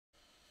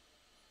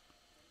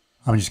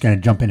I'm just going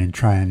to jump in and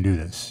try and do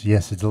this.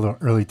 Yes, it's a little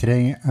early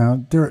today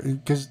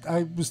because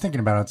I was thinking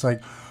about it. It's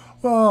like,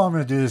 well, I'm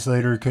going to do this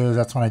later because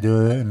that's when I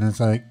do it. And it's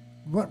like,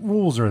 what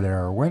rules are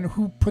there?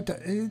 Who put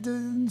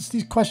it's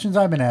these questions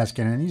I've been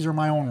asking, and these are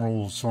my own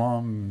rules, so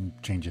I'm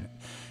changing it.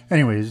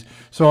 Anyways,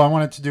 so I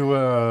wanted to do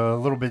a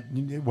little bit,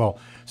 well,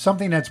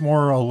 something that's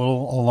more a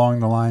little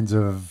along the lines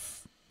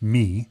of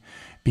me,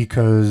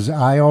 because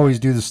I always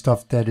do the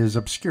stuff that is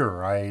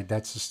obscure.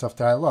 That's the stuff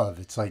that I love.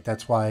 It's like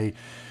that's why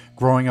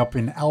growing up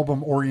in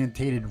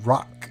album-orientated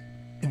rock,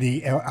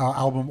 the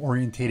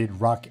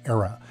album-orientated rock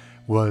era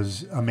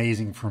was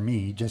amazing for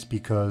me, just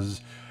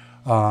because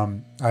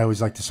I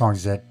always liked the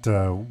songs that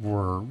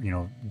were,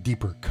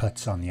 deeper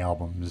cuts on the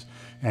albums.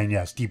 And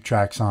yes, deep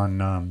tracks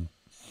on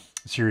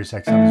Sirius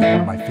XM is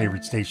one of my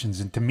favorite stations.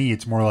 And to me,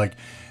 it's more like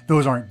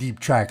those aren't deep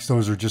tracks.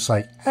 Those are just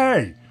like,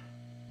 hey,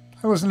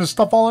 I listen to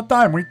stuff all the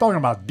time. What are you talking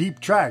about? Deep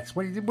tracks?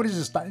 What is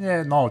this?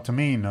 Yeah, no, to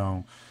me,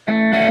 no.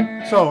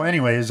 So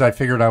anyways, I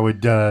figured I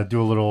would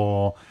do a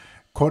little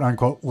quote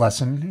unquote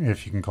lesson,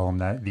 if you can call them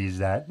that,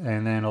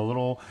 and then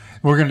we're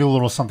going to do a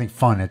little something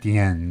fun at the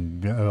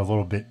end, a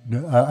little bit,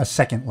 a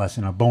second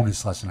lesson, a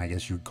bonus lesson, I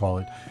guess you'd call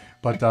it.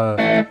 But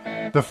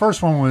the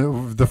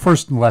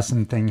first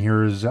lesson thing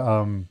here is,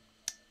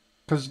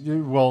 because,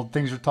 well,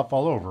 things are tough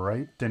all over,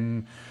 right?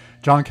 And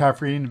John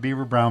Caffrey and the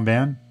Beaver Brown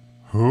Band,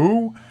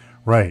 who?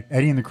 Right,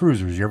 Eddie and the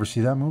Cruisers. You ever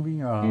see that movie?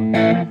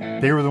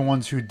 They were the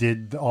ones who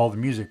did all the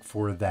music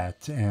for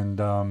that,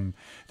 and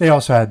they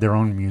also had their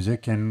own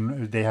music,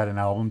 and they had an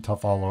album,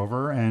 Tough All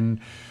Over, and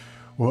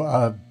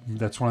well,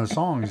 that's one of the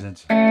songs.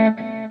 It's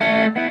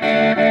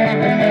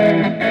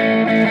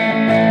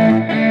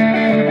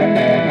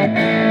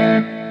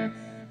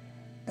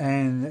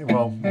and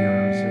well,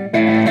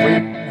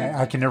 wait,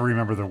 I can never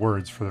remember the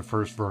words for the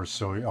first verse,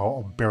 so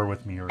I'll bear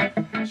with me. She's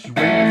waiting for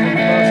the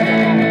bus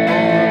down the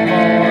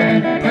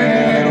boulevard,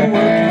 pretty little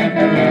working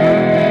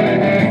girl.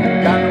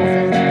 Got no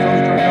fancy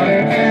clothes, drunk on a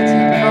fancy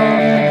car.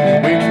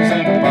 Waitress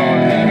at the bar,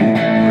 on the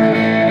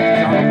road.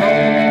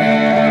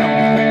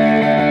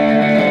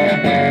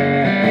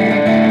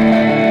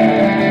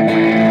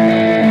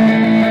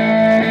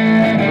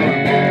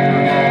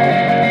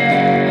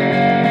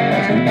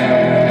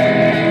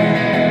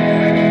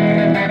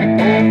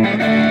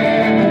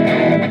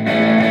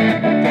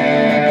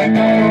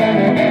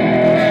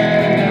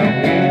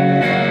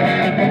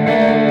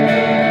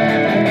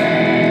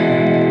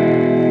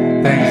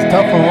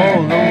 Tough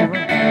all over.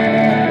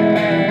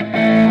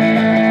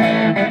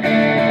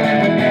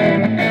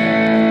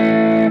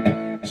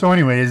 So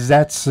anyways,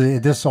 that's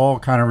this all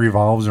kind of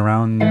revolves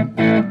around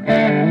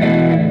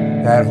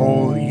that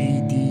whole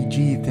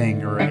EDG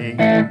thing, or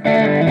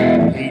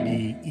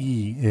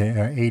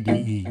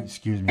ADE,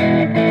 excuse me.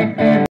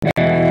 And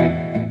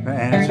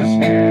it's just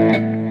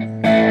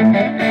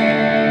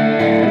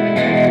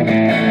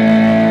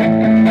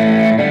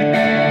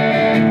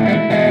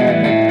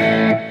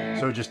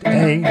so just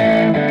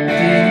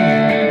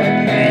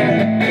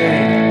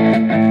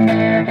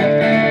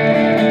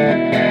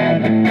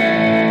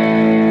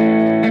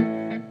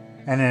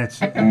and then it's,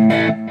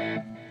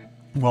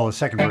 well, the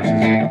second verse is, just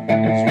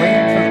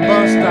waiting for the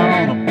bus down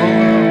on the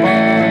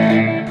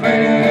boulevard,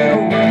 pretty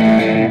little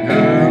working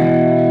girl.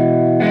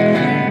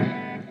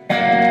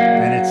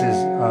 And it's his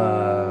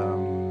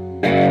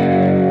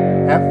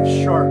F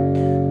sharp.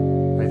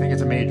 I think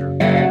it's a major.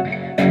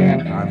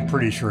 I'm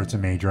pretty sure it's a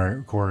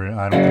major chord.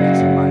 I don't think it's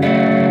a minor.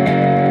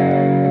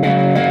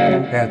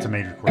 Yeah, it's a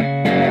major chord.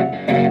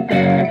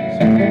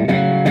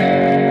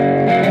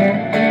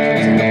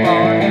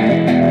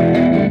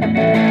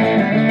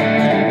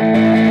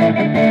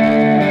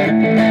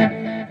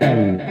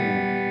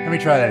 Let me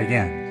try that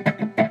again.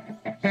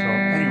 So,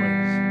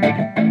 anyways.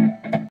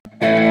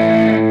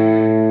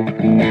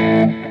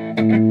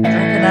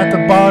 Drinking at the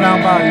bar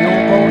down by the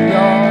old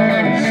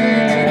boatyard.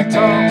 Sitting till he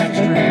talks to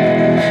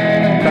strangers.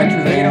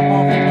 Congratulate him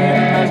off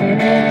again. Has been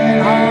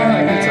getting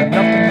hard. It's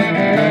enough to make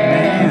a good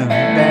man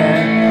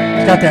bad.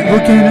 He's got that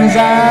look in his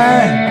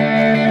eye.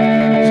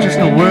 There's just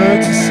no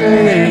words to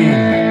say.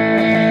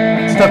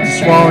 It's tough to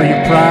swallow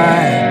your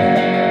pride.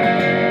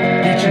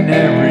 Each and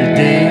every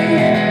day.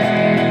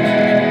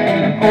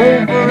 Over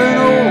and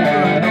over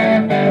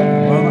and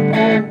over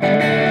and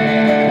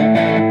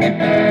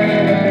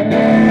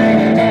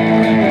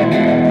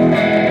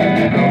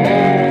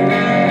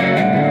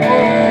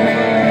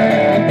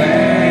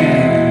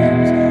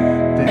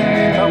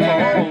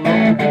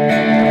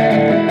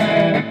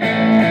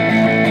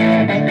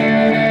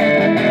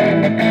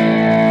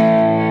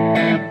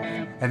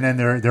and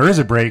then there is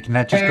a break, and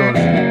that just goes,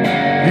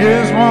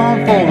 here's one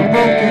for the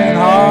broken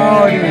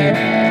hearted.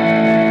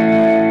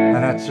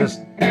 And that's just,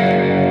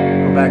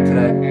 go back to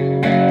that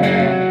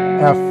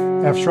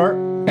F sharp.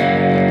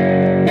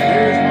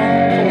 Here's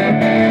one for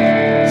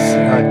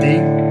the D,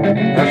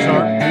 F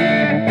sharp, D,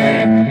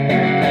 A.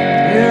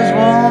 Here's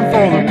one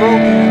for the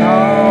broken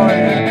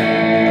hearted.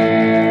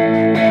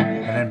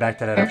 And then back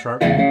to that F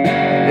sharp.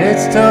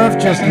 It's tough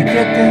just to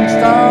get things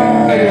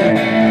started.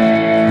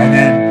 And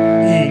then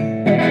E.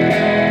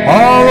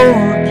 All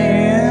over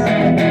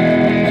again,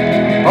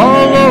 all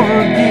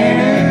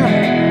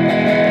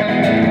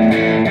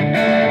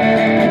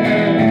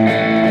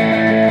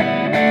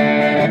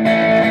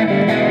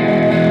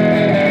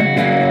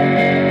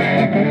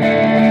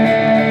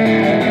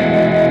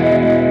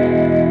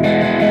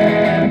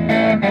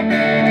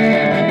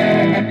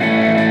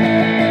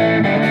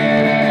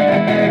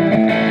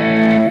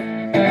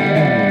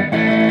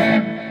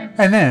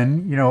And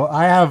then, you know,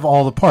 I have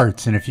all the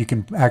parts, and if you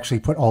can actually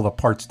put all the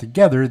parts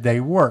together, they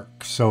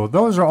work. So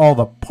those are all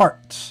the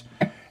parts.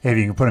 If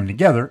you can put them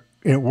together,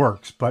 it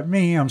works. But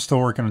me, I'm still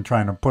working on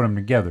trying to put them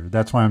together.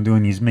 That's why I'm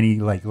doing these mini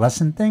like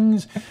lesson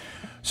things.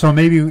 So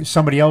maybe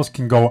somebody else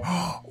can go,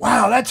 oh,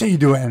 wow, that's how you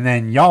do it. And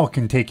then y'all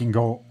can take and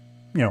go,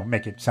 you know,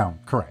 make it sound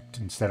correct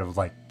instead of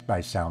like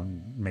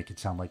make it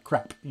sound like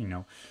crap, you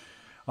know.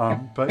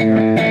 But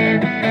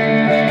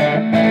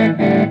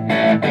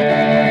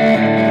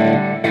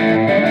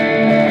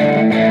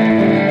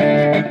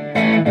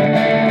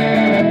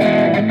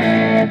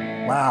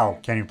wow,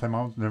 can't even play my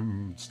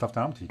own stuff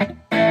that I'm teaching.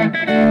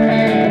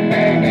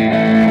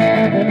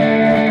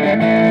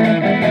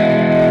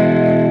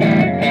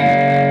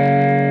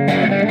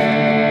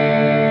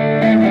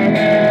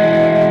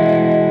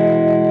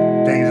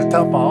 Things are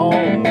tough all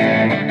over.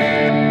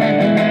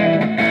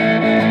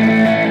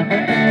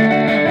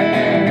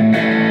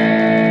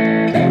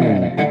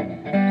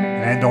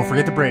 And don't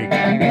forget the break.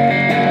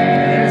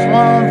 There's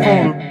one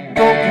for the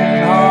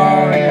broken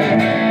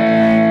hearted.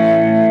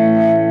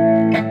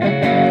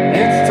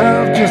 It's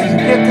tough just to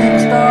get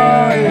things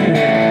started.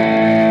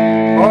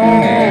 Oh,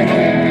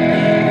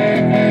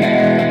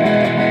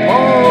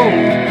 oh.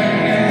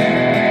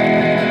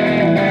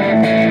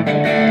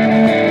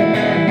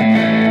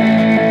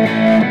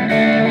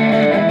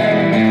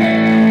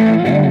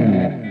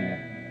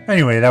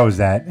 Anyway, that was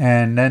that.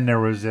 And then there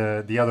was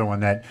the other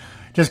one that,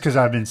 just because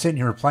I've been sitting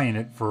here playing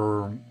it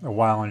for a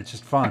while and it's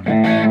just fun. I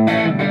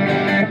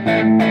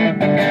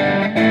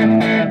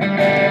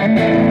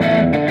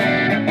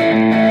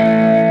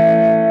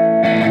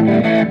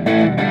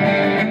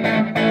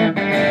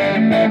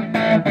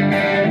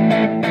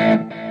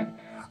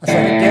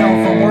said, I get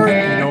home from work,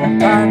 you know, I'm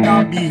tired and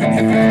I'm beat. If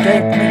you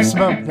can't make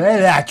some up,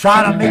 I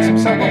try to make some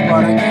supper,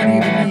 but I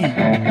can't even eat.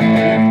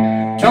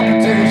 Jump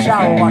into the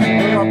shower, wash a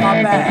little up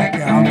my back.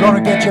 I'm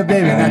gonna get you,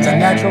 baby, that's a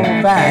natural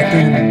fact.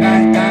 In the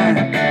nighttime,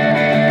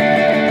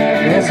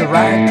 it's the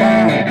right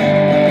time.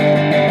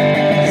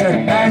 It's the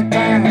night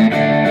time.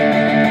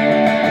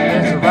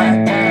 It's the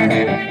right time.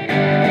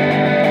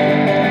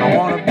 I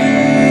wanna be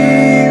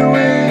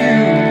with you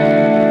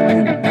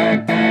in the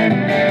night time.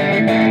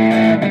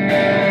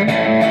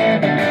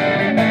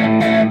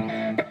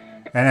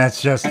 And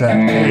that's just a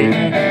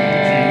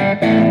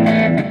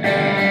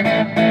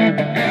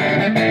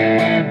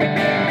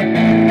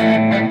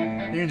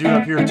you can do it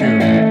up here too.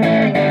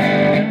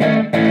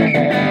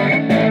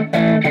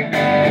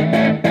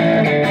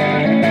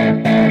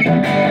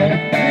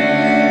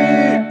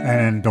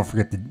 And don't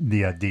forget the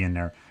D in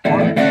there.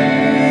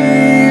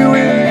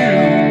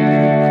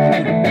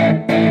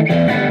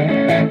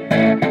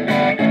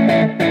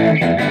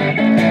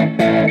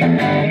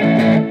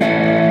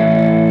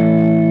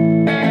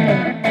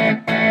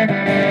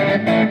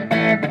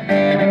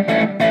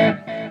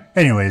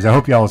 Anyways, I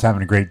hope y'all is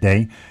having a great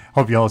day.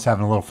 Hope y'all is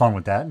having a little fun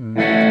with that. And,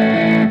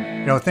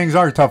 you know, things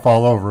are tough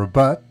all over,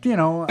 but, you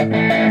know.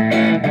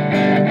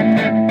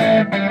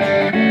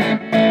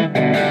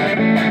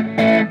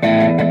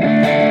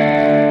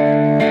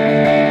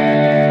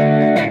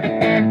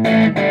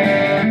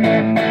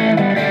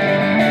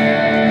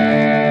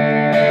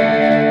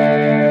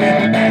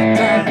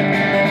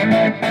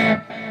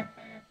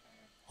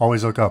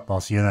 Always look up.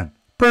 I'll see you then.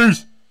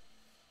 Peace.